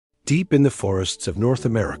Deep in the forests of North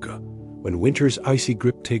America, when winter's icy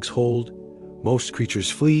grip takes hold, most creatures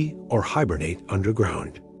flee or hibernate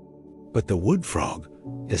underground. But the wood frog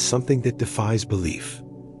is something that defies belief.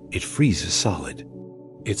 It freezes solid.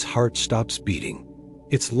 Its heart stops beating,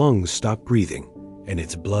 its lungs stop breathing, and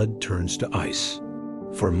its blood turns to ice.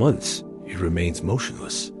 For months, it remains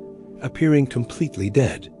motionless, appearing completely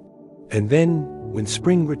dead. And then, when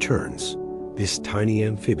spring returns, this tiny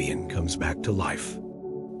amphibian comes back to life.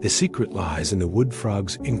 The secret lies in the wood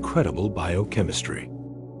frog's incredible biochemistry.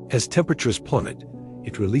 As temperatures plummet,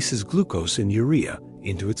 it releases glucose and urea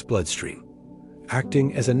into its bloodstream,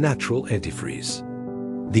 acting as a natural antifreeze.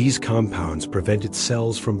 These compounds prevent its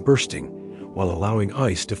cells from bursting while allowing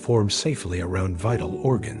ice to form safely around vital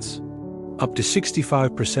organs. Up to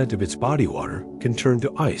 65% of its body water can turn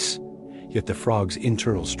to ice, yet the frog's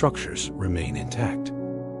internal structures remain intact.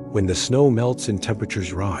 When the snow melts and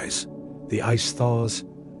temperatures rise, the ice thaws,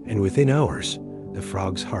 and within hours, the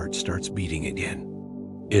frog's heart starts beating again.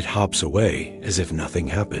 It hops away as if nothing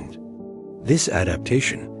happened. This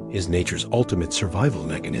adaptation is nature's ultimate survival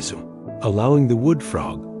mechanism, allowing the wood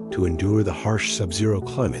frog to endure the harsh sub-zero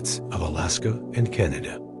climates of Alaska and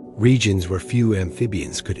Canada, regions where few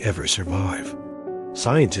amphibians could ever survive.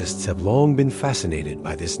 Scientists have long been fascinated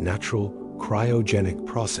by this natural cryogenic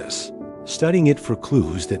process, studying it for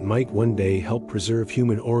clues that might one day help preserve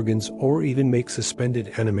human organs or even make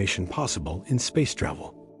suspended animation possible in space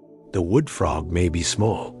travel. The wood frog may be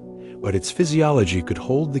small, but its physiology could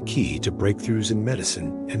hold the key to breakthroughs in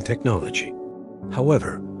medicine and technology.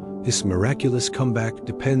 However, this miraculous comeback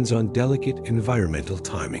depends on delicate environmental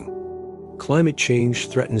timing. Climate change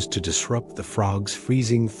threatens to disrupt the frog's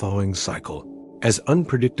freezing-thawing cycle, as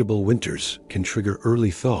unpredictable winters can trigger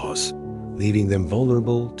early thaws, leaving them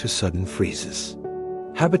vulnerable to sudden freezes.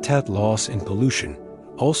 Habitat loss and pollution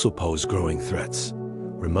also pose growing threats,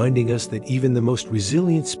 reminding us that even the most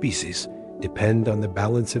resilient species depend on the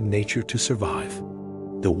balance of nature to survive.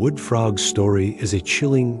 The wood frog's story is a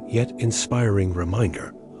chilling yet inspiring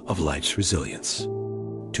reminder of life's resilience.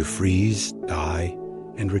 To freeze, die,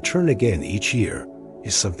 and return again each year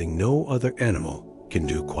is something no other animal can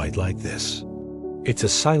do quite like this. It's a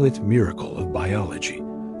silent miracle of biology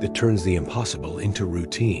that turns the impossible into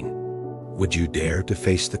routine. Would you dare to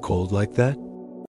face the cold like that?